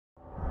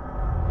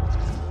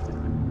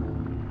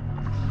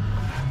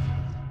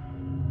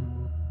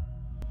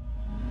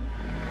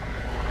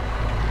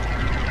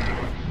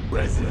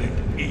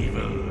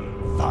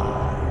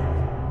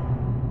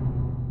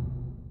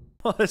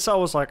It's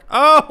always like,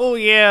 oh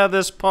yeah,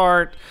 this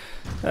part.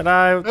 And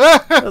I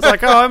was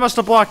like, oh, I must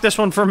have blocked this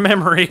one from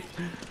memory.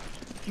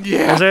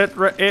 Yeah. Is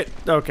it?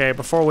 Okay,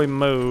 before we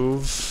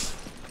move,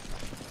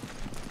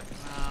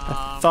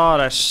 I thought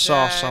I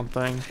saw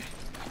something.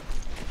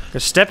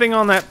 Because stepping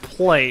on that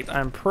plate,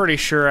 I'm pretty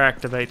sure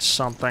activates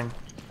something.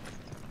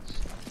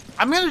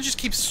 I'm gonna just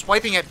keep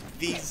swiping at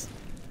these.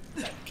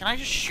 Can I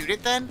just shoot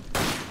it then?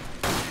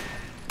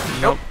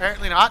 Nope,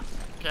 apparently not.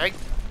 Okay.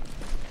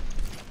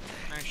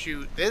 Can I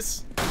shoot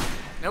this?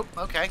 Nope,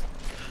 okay.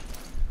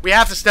 We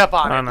have to step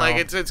on it. Like,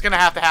 it's gonna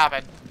have to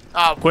happen.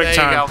 Oh, quick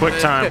time, quick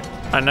time.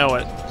 I know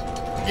it.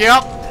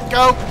 Yep.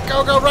 Go,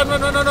 go, go, run,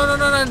 run, run, run, run, run,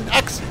 run.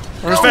 X.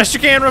 Run as fast as you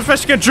can, run as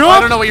fast as you can. Jump! I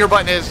don't know what your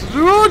button is.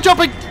 Ooh,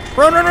 jumping.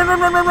 Run, run, run, run,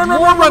 run, run, run,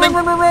 run, running.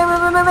 run, run,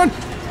 run, run, run, run.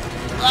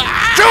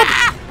 Jump!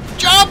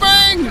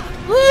 Jumping!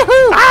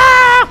 Woohoo!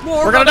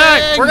 Ah! We're gonna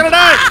die! We're gonna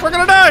die! We're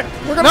gonna die!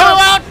 We're gonna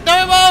die! No,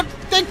 no, no!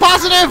 Think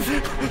positive!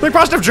 Think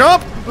positive,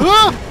 jump!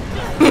 Oh!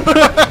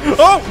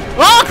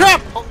 Oh,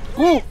 crap!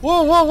 Whoa,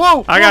 whoa, whoa,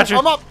 whoa! I got you.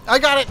 I'm up. I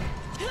got it.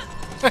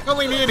 I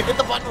only needed to hit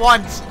the button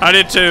once. I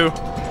did too.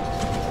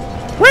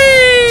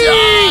 Whee!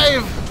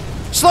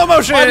 Dive! Slow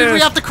motion! Why did we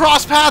have to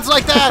cross paths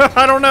like that?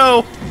 I don't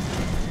know.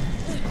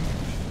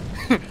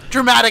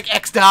 Dramatic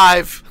X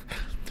dive.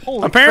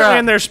 Holy Apparently, crap.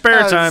 in their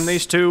spare time,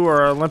 these two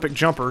are Olympic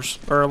jumpers,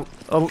 or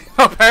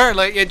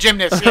apparently, yeah,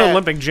 gymnasts. Yeah.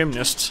 Olympic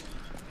gymnasts.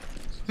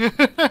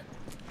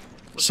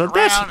 So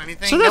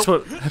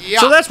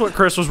that's what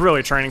Chris was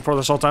really training for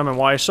this whole time, and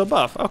why he's so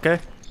buff. Okay.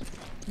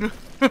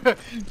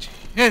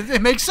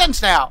 It makes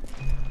sense now.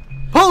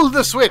 Pull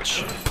the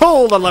switch.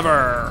 Pull the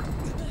lever.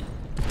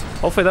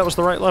 Hopefully, that was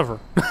the right lever.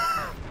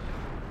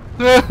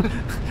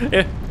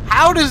 Yeah.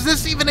 How does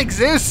this even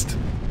exist?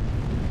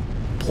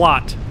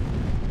 Plot.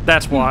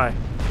 That's why.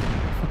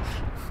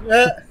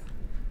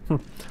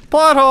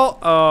 Plot hole.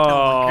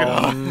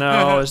 Oh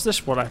no! Is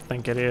this what I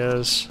think it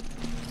is?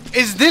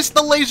 Is this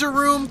the laser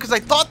room? Because I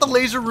thought the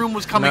laser room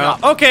was coming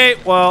up. Okay,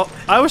 well,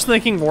 I was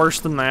thinking worse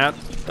than that.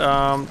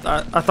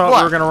 I thought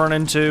we were going to run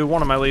into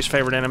one of my least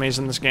favorite enemies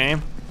in this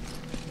game.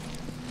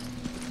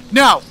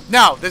 No,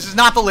 no, this is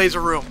not the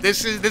laser room.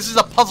 This is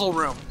a puzzle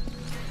room.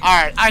 All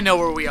right, I know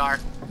where we are.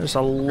 There's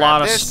a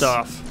lot of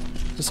stuff.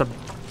 It's a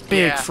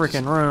big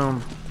freaking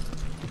room.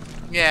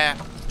 Yeah.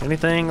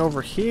 Anything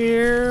over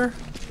here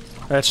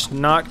that's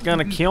not going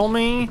to kill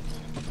me?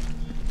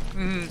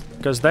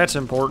 Because that's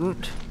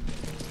important.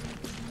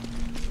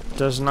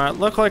 Does not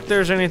look like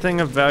there's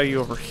anything of value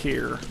over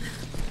here.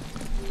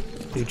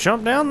 Do you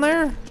jump down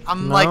there?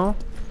 I'm like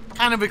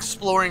kind of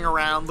exploring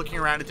around, looking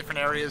around at different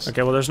areas.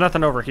 Okay, well there's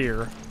nothing over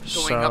here.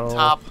 Going up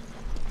top.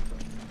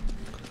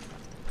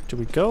 Do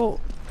we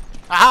go?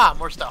 Aha,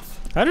 more stuff.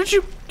 How did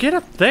you get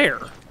up there?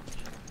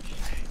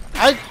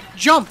 I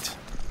jumped.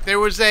 There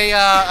was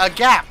a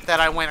gap that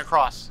I went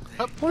across.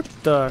 What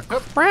the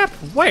crap?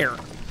 Where?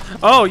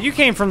 Oh, you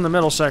came from the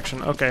middle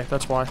section. Okay,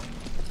 that's why.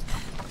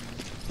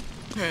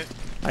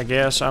 I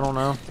guess. I don't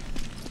know.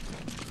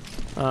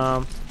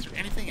 Is there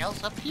anything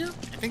else up here?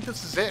 I think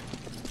this is it.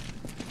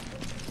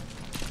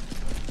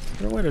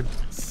 No way to...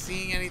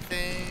 Seeing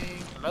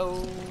anything?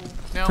 Hello?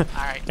 No?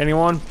 Alright.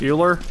 Anyone?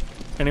 Bueller?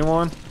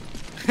 Anyone?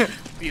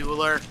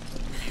 Bueller.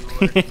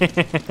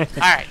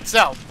 Alright,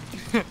 so.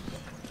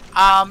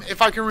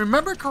 If I can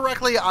remember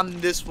correctly on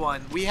this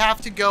one, we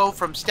have to go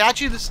from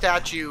statue to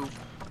statue,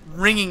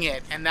 ringing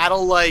it, and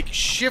that'll, like,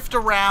 shift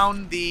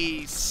around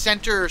the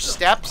center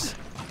steps,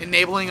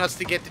 enabling us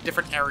to get to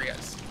different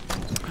areas.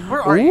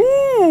 Where are you?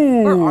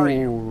 Where are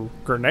you?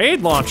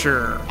 Grenade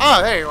launcher.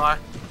 Oh, there you are.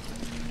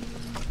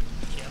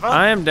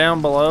 I am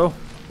down below.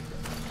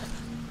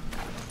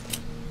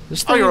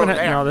 This thing even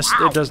no, this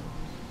it does.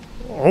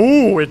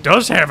 Oh, it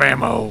does have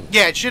ammo.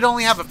 Yeah, it should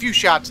only have a few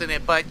shots in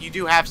it, but you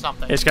do have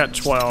something. It's got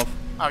 12.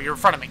 Oh, you're in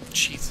front of me.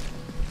 Jeez.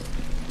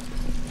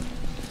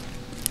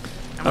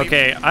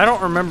 Okay, I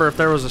don't remember if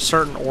there was a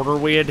certain order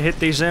we had hit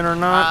these in or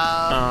not.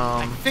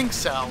 I think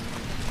so.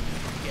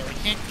 Yeah, we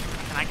can't.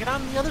 Can I get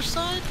on the other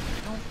side?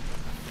 I don't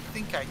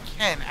think I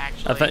can,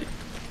 actually. I think.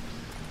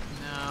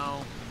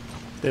 No.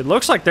 It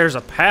looks like there's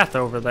a path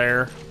over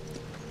there.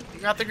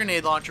 You got the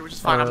grenade launcher, which is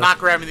fine. I'm not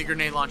grabbing the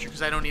grenade launcher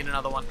because I don't need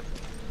another one.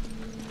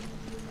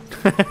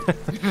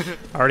 I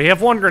already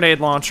have one grenade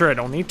launcher. I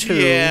don't need two.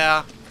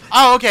 Yeah.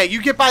 Oh, okay.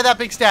 You get by that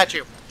big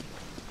statue.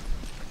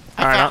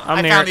 I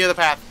found the other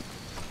path.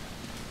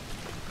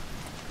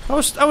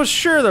 I was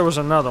sure there was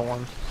another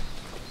one.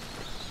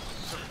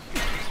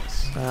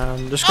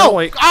 Just go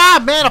wait.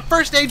 Ah, man, a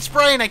first aid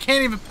spray and I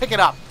can't even pick it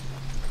up.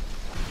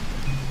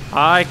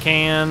 I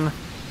can.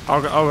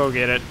 I'll go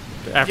get it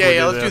after we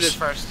do let's do this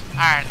first. All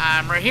right,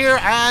 I'm right here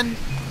and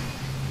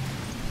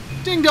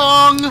ding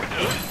dong.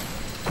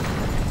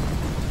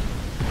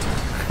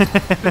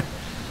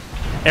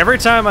 Every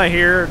time I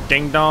hear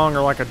ding dong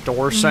or like a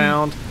door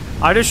sound,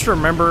 I just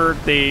remember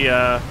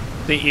the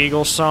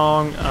Eagles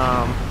song,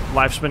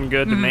 "Life's Been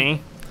Good to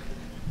Me,"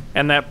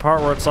 and that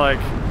part where it's like,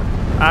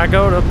 "I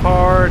go to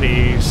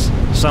parties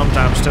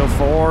sometimes till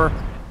 4,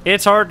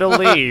 It's hard to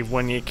leave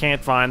when you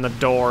can't find the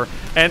door.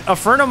 And a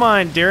friend of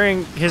mine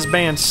during his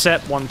band's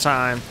set one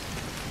time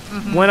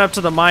went up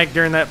to the mic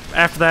during that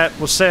after that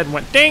was said and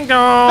went ding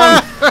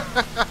dong.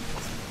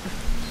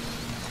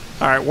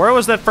 All right, where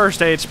was that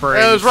first aid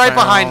spray? It was right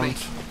behind me.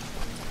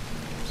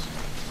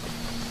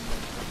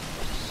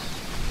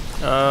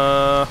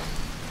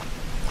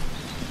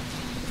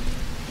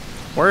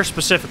 Where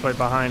specifically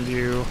behind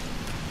you?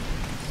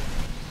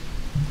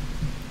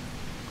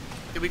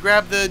 Did we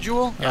grab the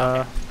jewel?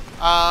 Yeah.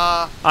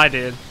 I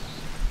did.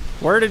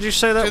 Where did you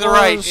say that was? To the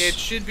right. It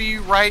should be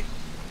right.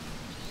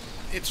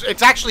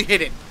 It's actually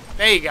hidden.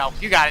 There you go.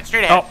 You got it.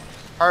 Straight ahead. Oh.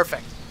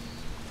 Perfect.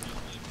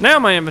 Now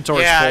my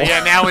inventory's full.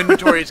 Yeah, now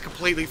inventory is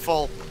completely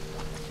full.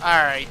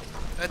 Alright.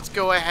 Let's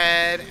go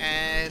ahead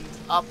and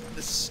up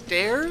the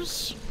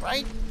stairs,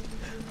 right?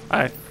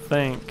 I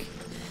think.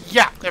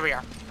 Yeah, there we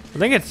are. I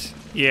think it's...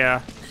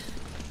 Yeah.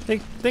 I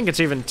think it's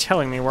even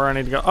telling me where I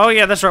need to go. Oh,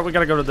 yeah, that's right. We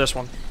gotta go to this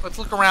one. Let's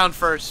look around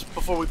first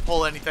before we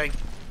pull anything.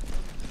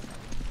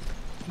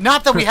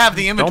 Not that we have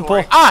the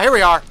inventory. Don't pull. Ah, here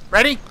we are.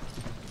 Ready?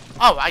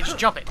 Oh, I just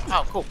jump it.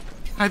 Oh, cool.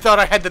 I thought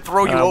I had to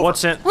throw you over.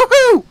 What's in...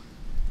 Woohoo!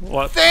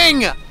 What?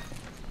 Thing!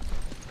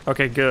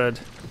 Okay, good.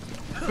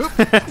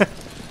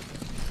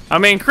 I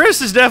mean,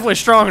 Chris is definitely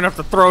strong enough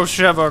to throw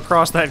Sheva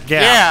across that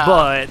gap,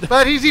 Yeah,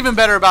 but he's even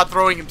better about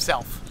throwing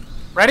himself.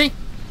 Ready?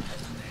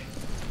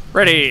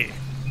 Ready.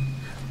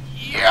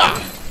 Yeah!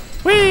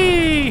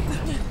 Whee!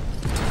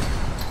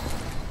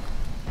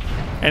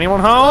 Anyone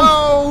home?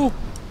 Oh!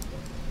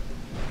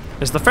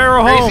 Is the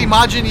Pharaoh Crazy home?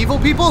 Majin evil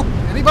people?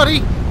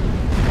 Anybody?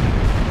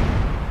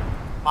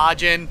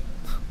 Majin.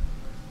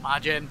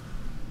 Majin.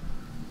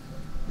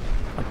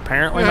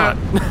 Apparently not.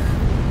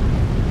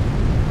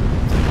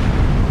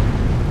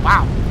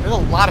 Wow, there's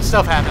a lot of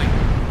stuff happening.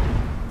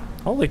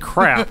 Holy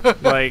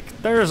crap.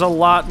 Like, there's a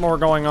lot more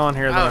going on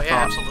here than I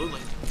yeah, thought.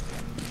 absolutely.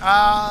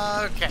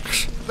 Okay,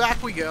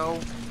 back we go.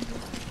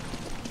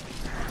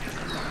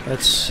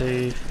 Let's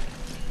see.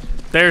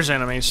 There's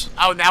enemies.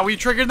 Oh, now we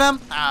triggered them?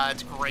 Ah,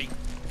 that's great.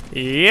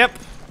 Yep.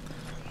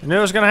 I knew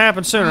it was going to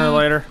happen sooner or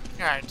later.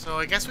 Alright, so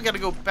I guess we gotta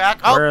go back.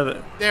 Oh, Where are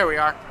they? there we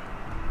are.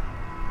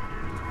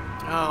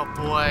 Oh,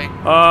 boy.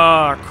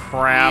 Oh,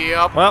 crap.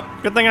 Yep. Well,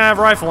 good thing I have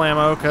rifle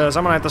ammo, because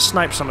I'm going to have to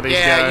snipe some of these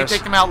guys. Yeah, you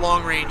take them out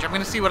long range. I'm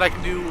gonna see what I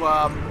can do,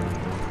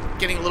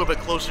 getting a little bit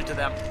closer to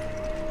them.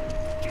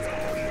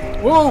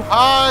 Whoa,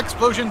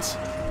 explosions.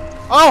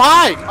 Oh,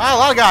 hi! Wow, a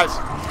lot of guys.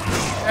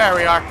 There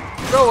we are.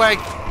 Go away.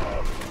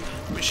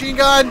 Machine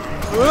gun.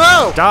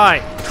 Whoa! Die.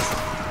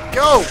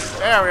 Go!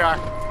 There we are.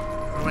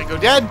 Everybody go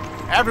dead.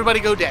 Everybody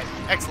go dead.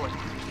 Excellent.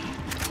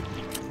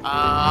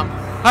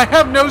 I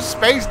have no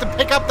space to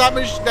pick up that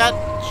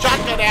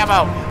shotgun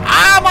ammo.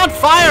 I'm on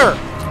fire!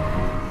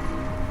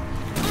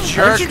 How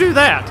Jerk. did you do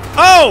that?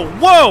 Oh,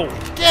 whoa!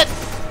 Get!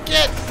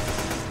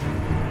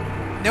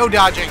 No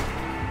dodging.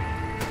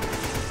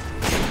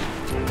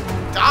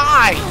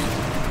 Die!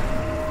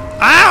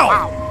 Ow!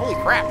 Wow, holy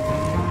crap.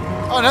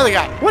 Oh, another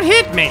guy. What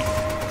hit me?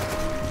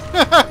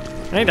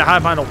 I need to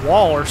hide behind a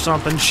wall or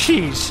something.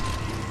 Jeez.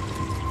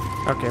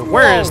 Okay,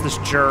 where is this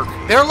jerk?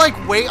 They're like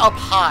way up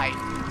high.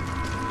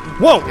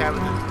 Whoa!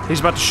 Yeah, He's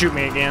about to shoot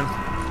me again.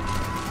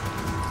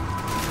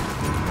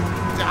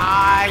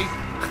 die!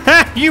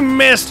 Ha! You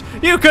missed!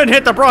 You couldn't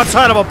hit the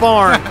broadside of a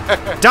barn!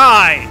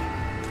 Die!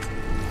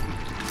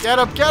 Get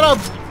him! Get him!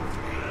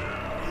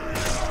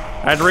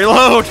 I had to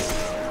reload!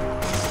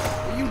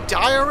 Will you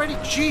die already?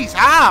 Jeez!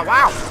 Ah!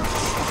 Wow!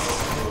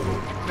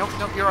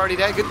 Nope, you're already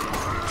dead. Good.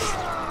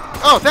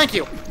 Oh, thank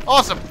you.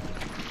 Awesome.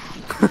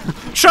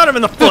 Shot him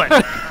in the foot!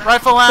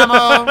 Rifle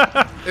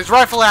ammo. There's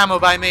rifle ammo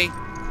by me.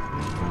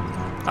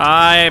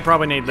 I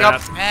probably need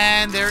that. Yep.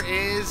 And there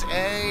is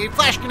a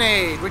flash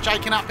grenade, which I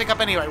cannot pick up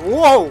anyway.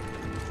 Whoa!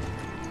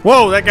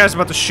 Whoa, that guy's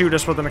about to shoot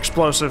us with an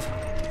explosive.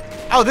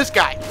 Oh, this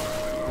guy.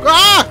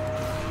 Ah!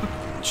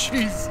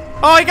 Jeez.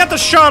 Oh, he got the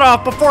shot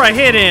off before I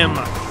hit him.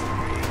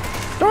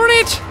 Darn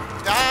it!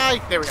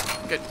 Die. There we go.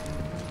 Good.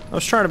 I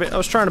was trying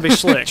to be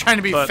slick. Trying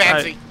to be but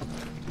fancy.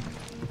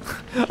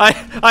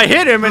 I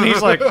hit him and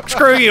he's like,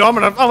 "Screw you! I'm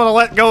gonna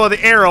let go of the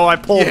arrow I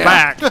pulled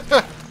back."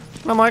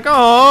 I'm like,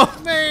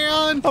 "Oh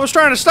man, I was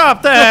trying to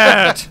stop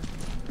that."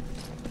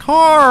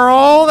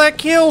 Carl, that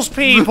kills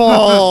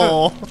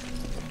people.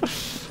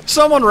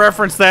 Someone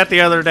referenced that the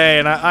other day,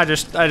 and I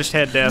just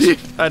head desk.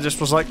 I just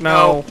was like,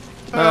 no.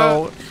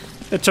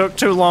 It took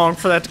too long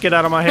for that to get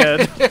out of my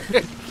head.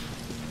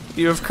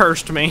 You have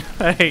cursed me.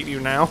 I hate you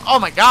now. Oh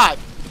my god.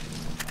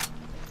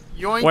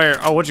 Yoink. Where?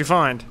 Oh, what'd you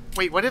find?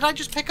 Wait, what did I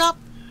just pick up?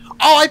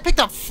 Oh, I picked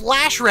up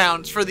flash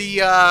rounds for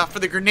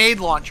the grenade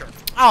launcher.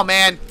 Oh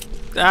man.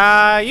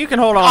 You can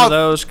hold on to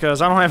those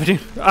because I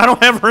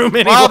don't have room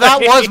anymore. Well,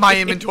 that was my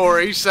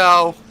inventory,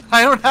 so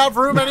I don't have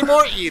room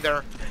anymore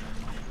either.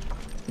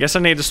 Guess I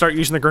need to start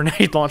using the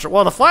grenade launcher.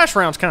 Well, the flash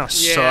rounds kind of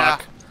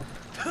suck.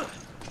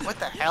 What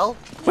the hell?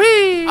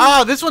 Whee!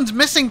 Oh, this one's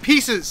missing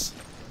pieces.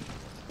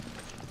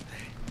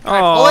 Can I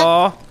Aww.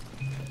 pull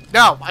it?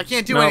 No, I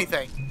can't do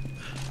anything.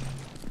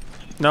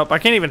 Nope, I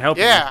can't even help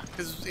you. Yeah,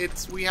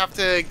 because we have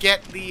to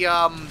get the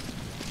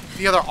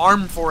the other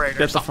arm for it or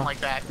Get the something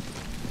like that.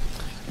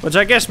 Which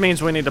I guess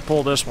means we need to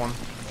pull this one.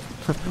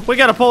 We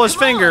gotta pull his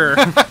finger.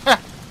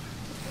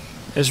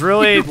 His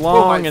really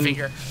long and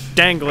finger.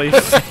 dangly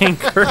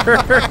finger.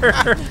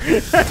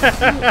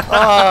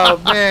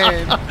 Oh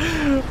man!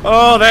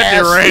 Oh, that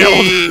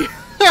derailed.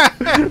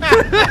 Nasty.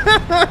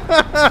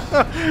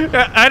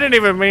 I didn't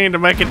even mean to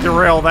make it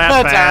derail that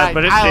That's bad, alright.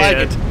 but it I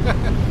did. like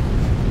it.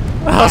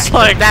 I was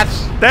like,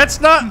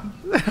 that's not.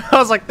 I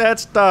was like,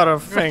 that's not a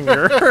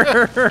finger.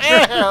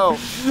 Ew.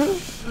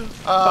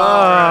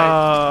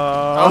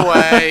 Alright.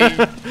 Away.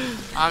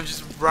 I'm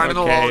just running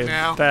along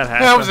now. That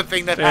happened. That was the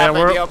thing that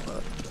happened. Yep.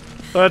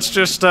 Let's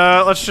just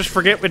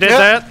forget we did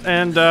that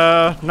and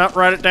not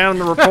write it down in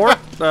the report.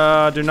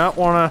 Do not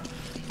want to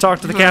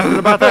talk to the captain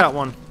about that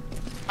one.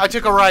 I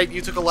took a right,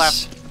 you took a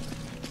left.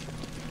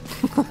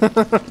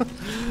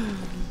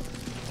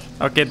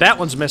 Okay, that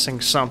one's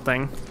missing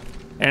something,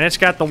 and it's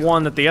got the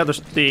one that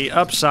the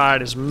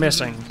upside is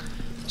missing.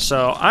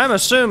 So I'm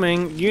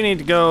assuming you need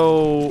to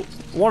go.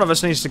 One of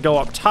us needs to go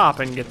up top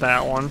and get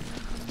that one.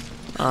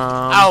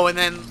 Oh, and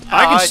then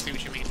I see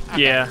what you mean.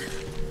 Okay. Yeah.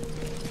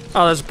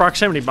 Oh, there's a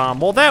proximity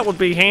bomb. Well, that would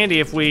be handy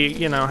if we,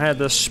 you know, had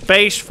the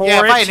space for it.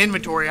 Yeah, if I had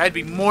inventory, I'd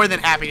be more than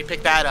happy to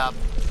pick that up.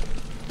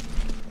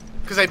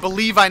 Because I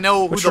believe I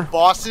know who the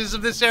boss is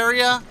of this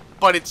area,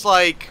 but it's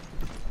like,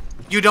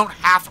 you don't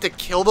have to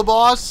kill the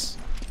boss.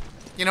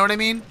 You know what I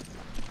mean?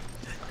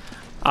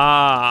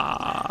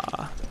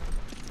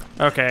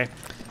 Okay.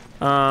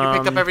 You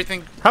picked up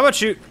everything? How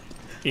about you?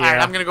 Yeah.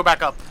 Alright, I'm going to go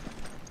back up.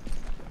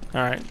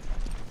 Alright.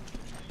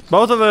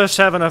 Both of us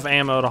have enough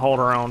ammo to hold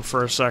our own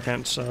for a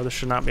second, so this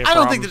should not be a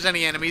problem. I don't think there's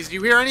any enemies. Do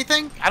you hear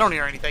anything? I don't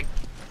hear anything.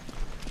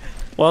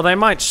 Well, they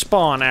might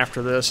spawn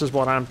after this, is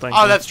what I'm thinking.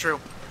 Oh, that's true.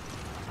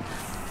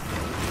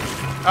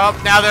 Oh,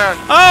 now they're...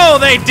 Oh,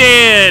 they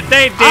did!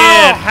 They did!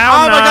 Oh,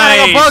 How oh nice! my god, I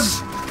got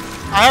bugs!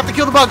 I have to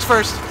kill the bugs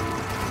first.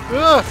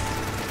 Ugh.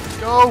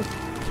 Go.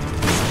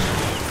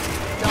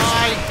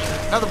 Die.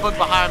 Another bug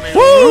behind me.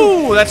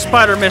 Woo! That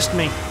spider missed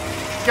me.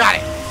 Got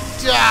it.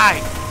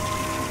 Die.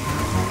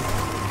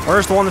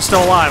 Where's the one that's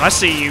still alive? I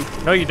see you.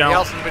 No, you don't.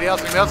 Anybody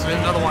else?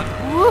 Another one.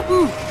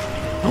 Woohoo!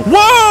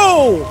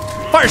 Whoa!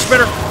 Fire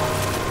spitter!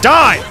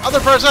 Die! Other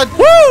person!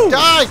 Woo!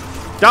 Die!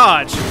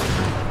 Dodge!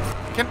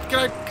 Can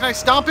I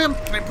stomp him?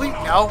 Can I please?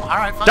 No. All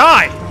right, fine.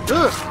 Die!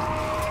 Ugh.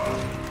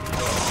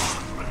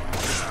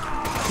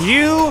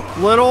 You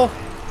little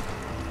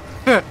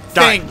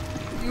thing.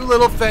 You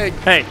little thing.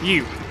 Hey,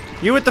 you.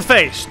 You with the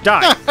face.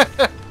 Die.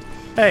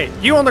 Hey,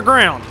 you on the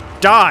ground.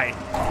 Die.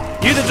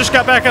 You that just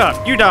got back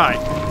up. You die.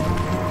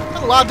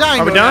 Got a lot of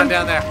dying going on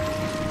down there.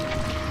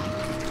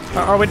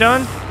 Are we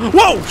done?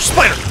 Whoa!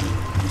 Spider!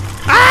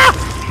 Ah!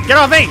 Get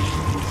off me!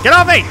 Get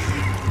off me!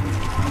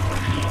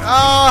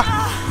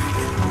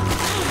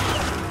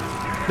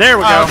 There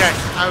we go. Okay.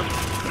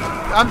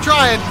 I'm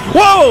trying.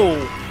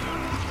 Whoa!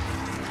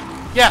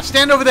 Yeah,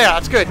 stand over there.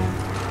 That's good.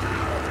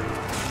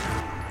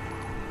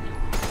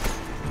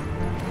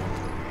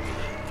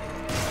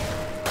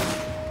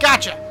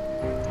 Gotcha.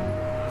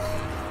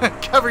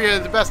 Cover you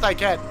the best I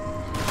can.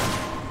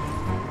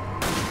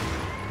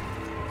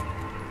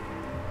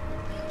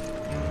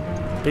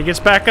 If he gets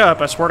back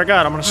up, I swear to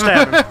God, I'm gonna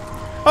stab him.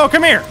 Oh,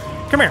 come here.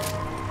 Come here.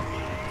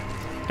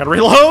 Gotta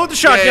reload the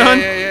shotgun.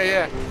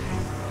 Yeah.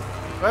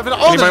 Oh,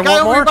 there's a guy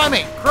over here by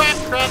me. Crap.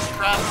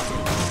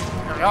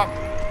 There we are.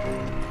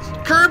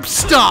 Curb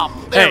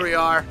stomp. There we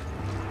are.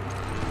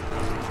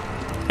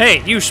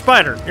 Hey, you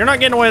spider. You're not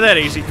getting away that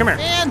easy. Come here.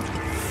 Man.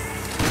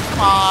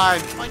 Come on.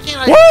 Why can't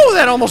I? Woo!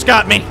 That almost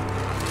got me.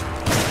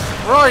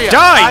 Where are you?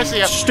 Die, I see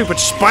you. stupid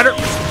spider.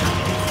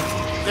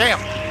 Damn.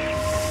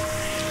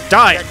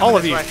 Die, Yeah, all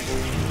of you. way.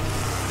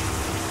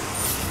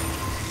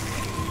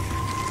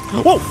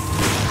 Whoa!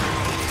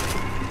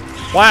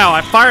 Wow,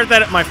 I fired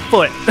that at my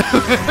foot,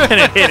 and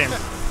it hit him.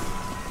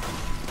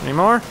 Any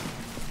more?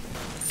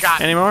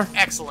 Got it. Any more?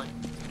 Excellent.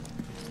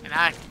 And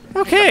I.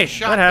 Okay,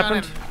 that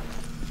happened.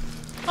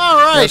 All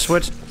right.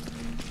 Switch.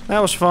 That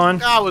was fun.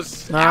 That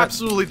was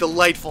absolutely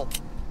delightful.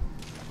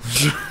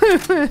 You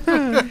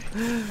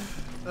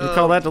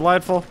call that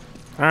delightful?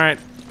 All right,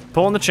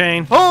 pulling the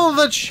chain. Pull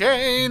the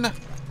chain.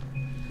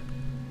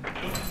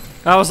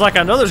 I was like,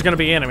 I know there's gonna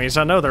be enemies.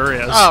 I know there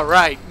is. All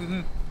right.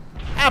 Mm-hmm.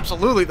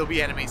 Absolutely, there'll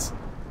be enemies.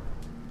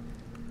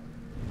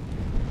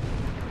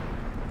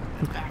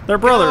 They're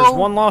brothers.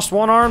 One lost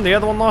one arm, the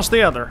other one lost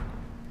the other.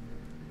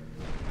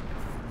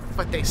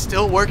 But they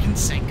still work in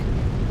sync.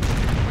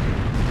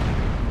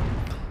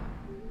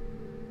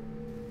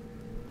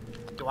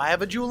 Do I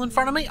have a jewel in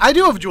front of me? I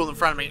do have a jewel in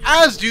front of me,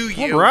 as do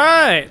you. All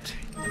right.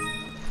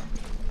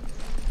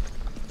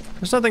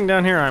 There's nothing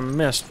down here I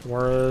missed.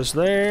 Was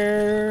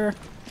there?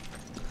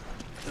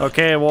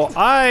 Okay, well,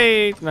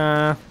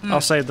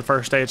 I'll save the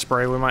first aid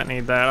spray. We might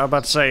need that. I was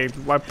about to say,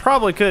 I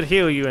probably could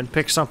heal you and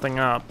pick something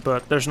up,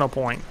 but there's no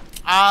point.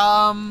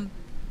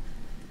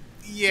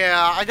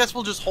 Yeah, I guess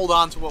we'll just hold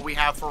on to what we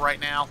have for right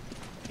now.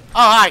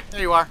 Oh, hi.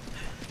 There you are.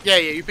 Yeah,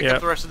 you picked up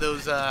the rest of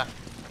those, I'm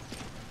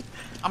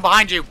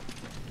behind you.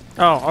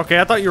 Oh, okay.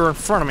 I thought you were in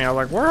front of me. I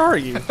was like, where are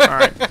you? All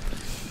right.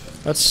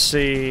 Let's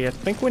see. I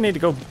think we need to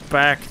go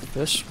back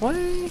this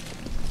way.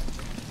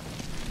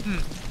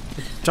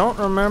 Don't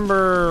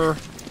remember.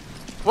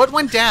 What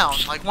went down?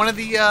 Like one of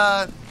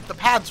the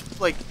pads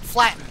like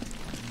flattened.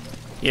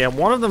 Yeah,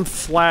 one of them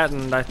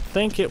flattened. I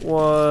think it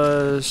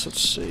was.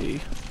 Let's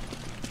see.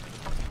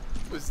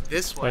 It was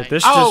this way. Wait,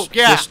 this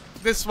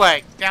this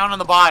way, down on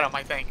the bottom,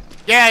 I think.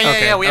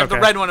 Yeah. We have the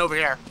red one over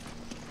here.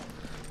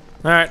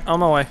 All right, on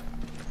my way.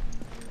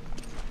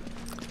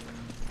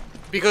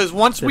 Because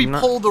once we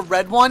pull the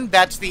red one,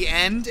 that's the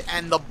end,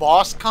 and the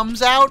boss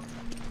comes out.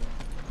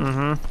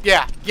 Mm-hmm.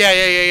 Yeah,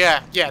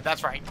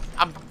 that's right.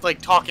 I'm,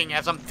 like, talking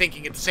as I'm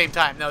thinking at the same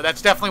time. No,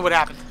 that's definitely what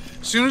happens.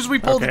 As soon as we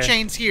pull the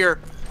chains here,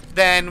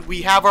 then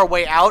we have our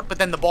way out, but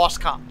then the boss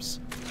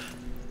comes.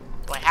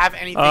 Do I have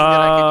anything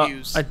that I could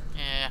use?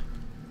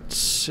 Let's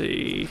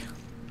see.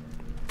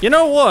 You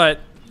know what?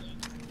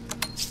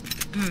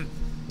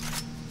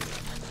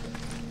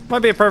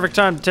 Might be a perfect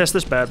time to test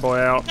this bad boy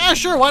out. Yeah,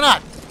 sure, why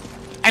not?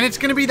 And it's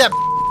gonna be that.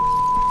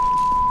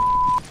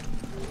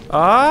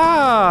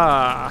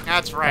 Ah.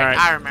 That's right.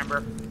 I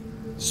remember.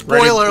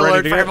 Spoiler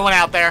alert for everyone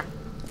out there.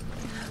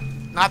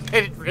 Not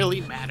that it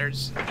really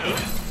matters.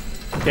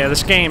 Yeah,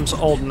 this game's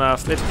old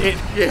enough.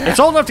 It's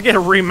old enough to get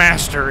a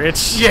remaster.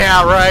 It's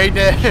right.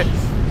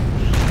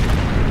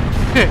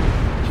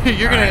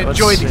 You're gonna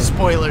enjoy these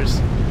spoilers.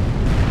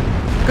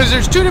 Because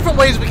there's two different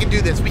ways we can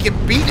do this. We can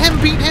beat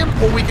him,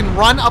 or we can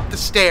run up the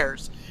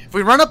stairs. If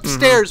we run up the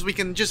stairs, we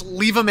can just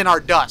leave him in our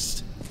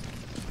dust.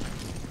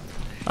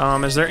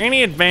 Is there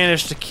any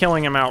advantage to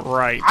killing him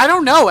outright? I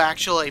don't know,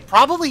 actually.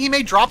 Probably he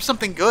may drop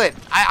something good.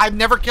 I've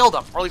never killed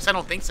him, or at least I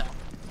don't think so.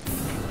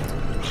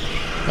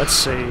 Let's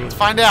see. Let's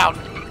find out.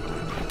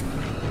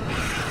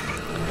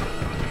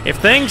 If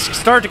things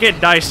start to get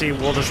dicey,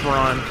 we'll just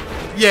run.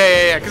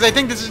 Yeah. Because I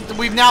think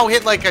we've now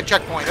hit like a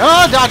checkpoint.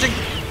 Oh, dodging.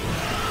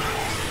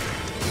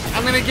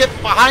 I'm gonna get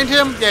behind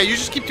him. Yeah, you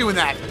just keep doing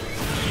that.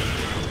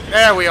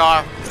 There we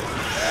are.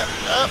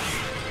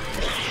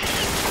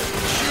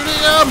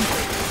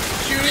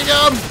 Shooting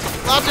him.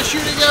 Lots of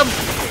shooting him.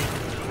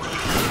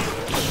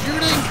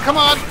 Shooting. Come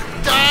on.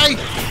 Die.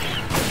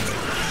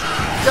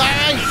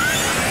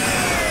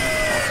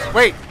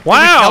 Wait.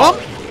 Wow.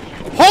 Did we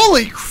kill him?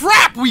 Holy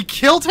crap. We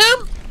killed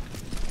him?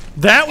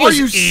 That was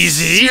easy.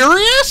 easy.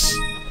 Serious?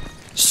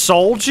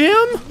 Soul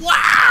Gem?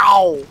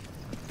 Wow.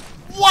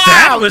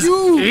 That was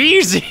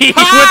easy with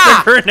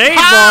the grenade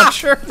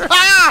launcher.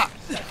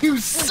 You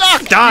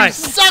suck! Die! You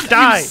suck!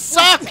 Die! You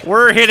suck!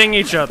 We're hitting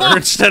each other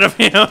instead of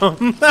him.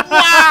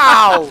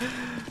 Wow!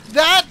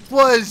 That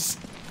was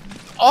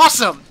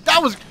awesome.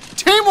 That was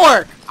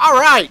teamwork. All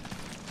right.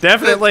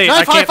 Definitely.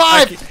 Knife high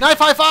five. Knife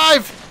high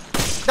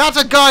five. That's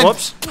a gun.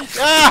 Whoops.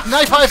 Yeah,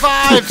 knife high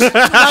fives. Knife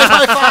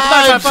high fives.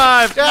 Knife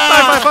high five. Yeah.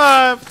 Knife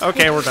high five.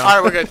 Okay, we're done.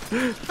 All right, we're good.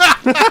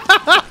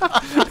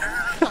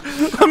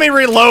 Let me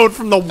reload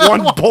from the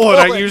one bullet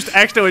I used to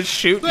actually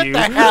shoot you.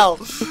 What the hell?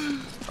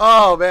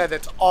 Oh man,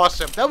 that's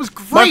awesome. That was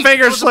great. My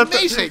finger slipped.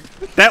 Amazing.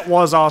 That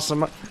was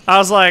awesome. I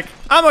was like,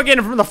 I'm gonna get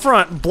him from the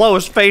front and blow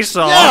his face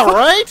off. Yeah,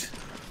 right?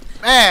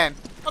 Man,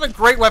 what a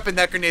great weapon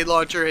that grenade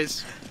launcher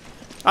is.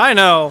 I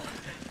know.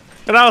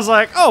 And I was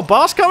like, oh,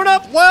 boss coming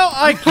up? Well,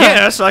 I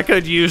guess I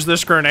could use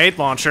this grenade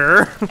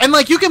launcher. And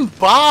like you can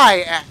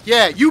buy,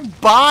 you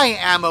buy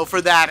ammo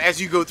for that as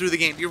you go through the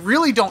game. You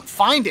really don't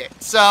find it.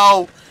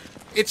 So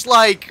it's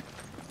like,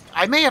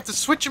 I may have to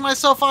switch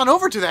myself on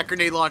over to that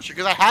grenade launcher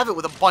because I have it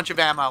with a bunch of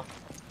ammo.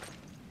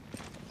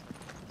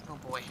 Oh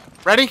boy.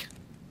 Ready?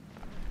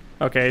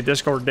 Okay,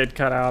 Discord did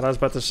cut out. I was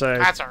about to say.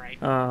 That's alright.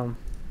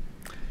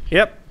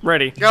 Yep,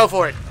 ready. Go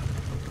for it.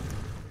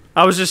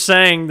 I was just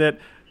saying that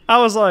I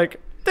was like,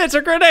 that's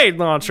a grenade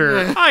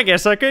launcher. I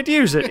guess I could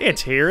use it.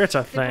 It's here. It's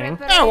a thing.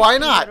 Yeah, why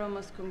not?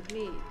 Almost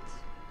complete.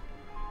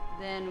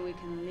 Then we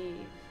can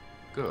leave.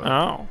 Good.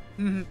 Oh.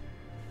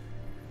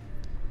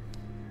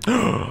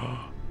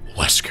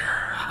 Wesker.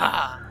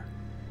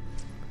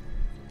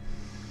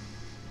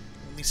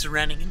 Only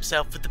surrounding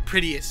himself with the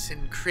prettiest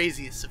and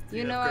craziest of the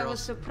You know, girls. I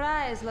was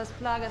surprised Las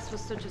Plagas was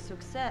such a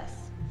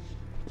success.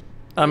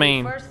 I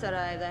mean, When we first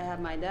arrived, I had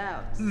my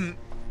doubts. And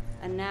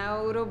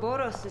now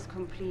Ouroboros is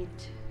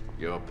complete.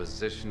 Your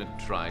position at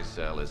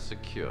Tricell is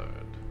secured.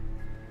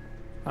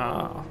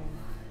 oh.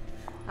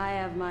 I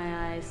have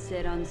my eyes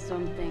set on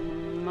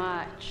something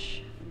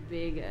much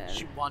bigger.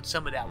 She wants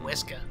some of that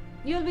Wesker.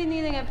 You'll be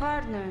needing a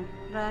partner,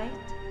 right?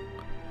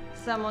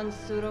 Someone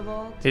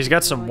suitable. He's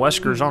got some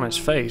whiskers on his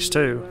face,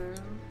 too.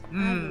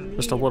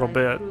 Just a little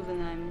bit.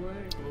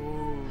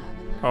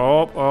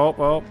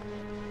 Oh.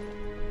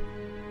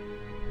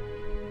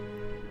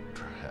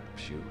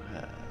 Perhaps you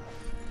have.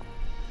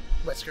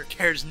 Wesker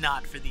cares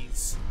not for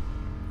these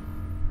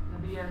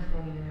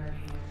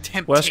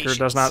temptations.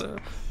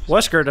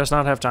 Wesker does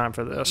not have time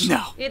for this.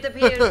 No. It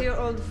appears your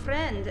old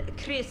friend,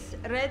 Chris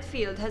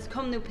Redfield, has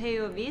come to pay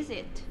you a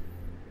visit.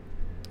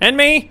 And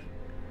me.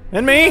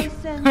 No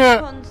sense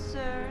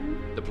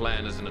concern. The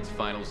plan is in its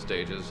final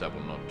stages. I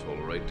will not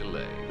tolerate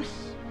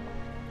delays.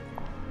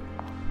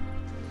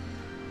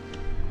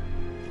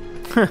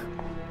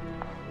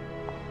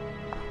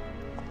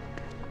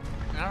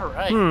 All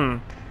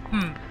right.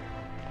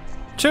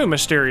 Two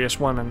mysterious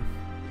women.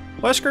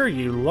 Wesker,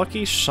 you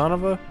lucky son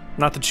of a...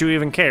 Not that you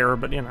even care,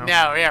 but you know.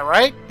 No, yeah,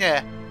 right?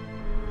 Yeah.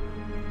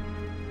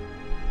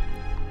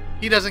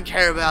 He doesn't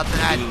care about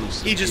that.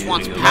 He just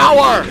wants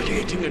power!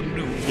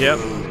 Yep.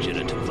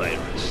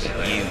 Virus.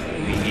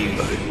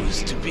 I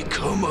was to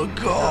become a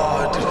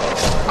god.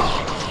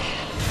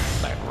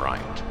 That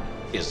right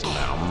is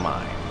now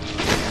mine.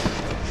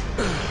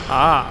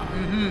 Ah.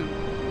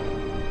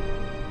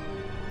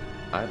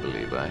 I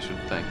believe I should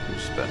thank you,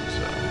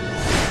 Spencer.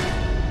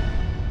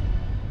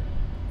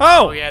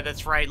 Oh yeah,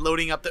 that's right.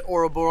 Loading up the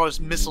Ouroboros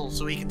missile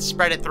so he can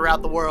spread it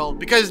throughout the world.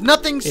 Because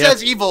nothing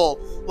says evil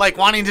like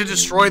wanting to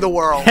destroy the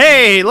world.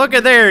 Hey, look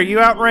at there. You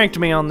outranked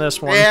me on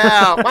this one.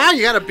 Yeah. Wow,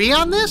 you got a B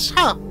on this?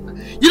 Huh.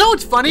 You know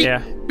what's funny?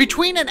 Yeah.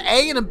 Between an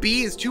A and a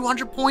B is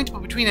 200 points,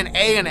 but between an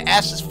A and an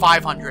S is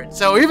 500.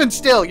 So even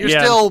still, you're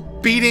still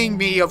beating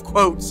me of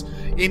quotes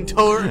in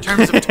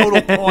terms of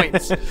total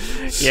points.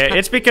 Yeah,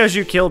 it's because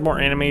you killed more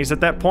enemies. At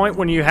that point,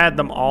 when you had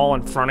them all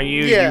in front of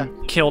you,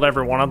 you killed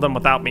every one of them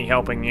without me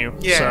helping you.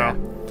 Yeah.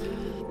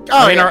 So,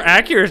 I mean, our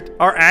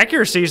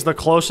accuracy is the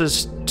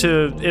closest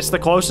to... It's the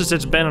closest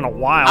it's been in a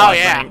while, I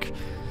think.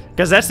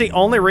 Because that's the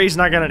only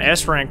reason I got an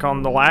S rank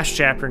on the last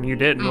chapter and you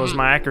didn't, was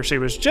my accuracy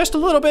was just a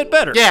little bit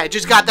better. Yeah, it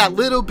just got that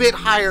little bit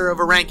higher of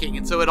a ranking,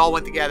 and so it all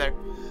went together.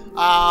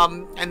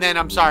 And then,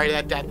 I'm sorry,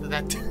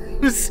 that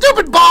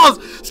stupid balls!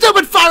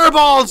 Stupid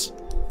fireballs!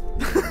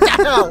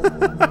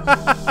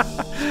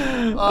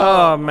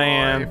 Oh,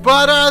 man. Boy.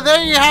 But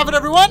there you have it,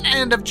 everyone.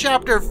 End of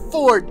chapter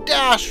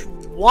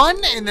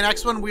 4-1. In the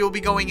next one, we will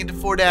be going into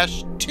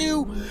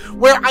 4-2,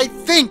 where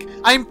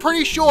I'm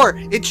pretty sure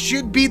it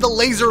should be the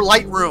laser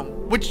light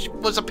room, which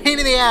was a pain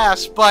in the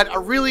ass, but a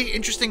really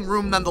interesting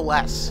room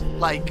nonetheless.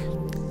 Like...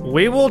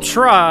 We will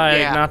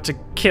try not to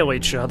kill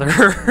each other.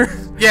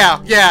 Yeah,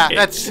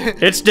 that's...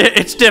 It's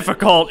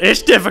difficult.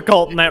 It's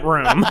difficult in that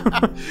room.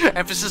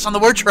 Emphasis on the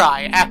word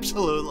try,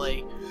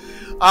 absolutely.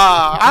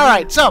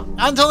 Alright, so,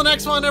 until the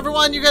next one,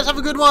 everyone, you guys have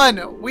a good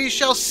one. We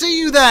shall see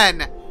you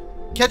then.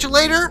 Catch you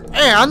later,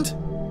 and...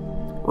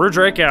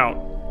 Rudrake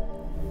out.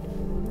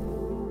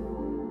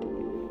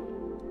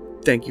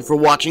 Thank you for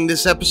watching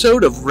this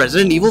episode of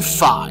Resident Evil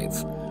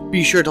 5.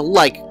 Be sure to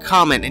like,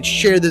 comment, and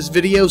share this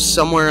video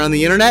somewhere on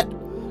the internet.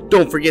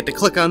 Don't forget to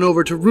click on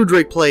over to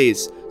Rudrake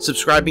Plays,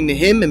 subscribing to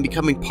him and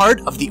becoming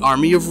part of the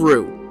Army of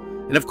Ru.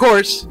 And of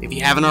course, if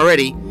you haven't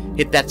already,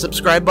 hit that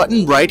subscribe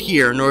button right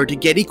here in order to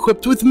get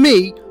equipped with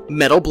me,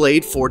 Metal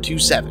Blade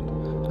 427.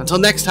 Until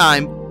next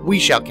time, we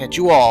shall catch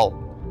you all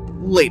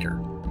later.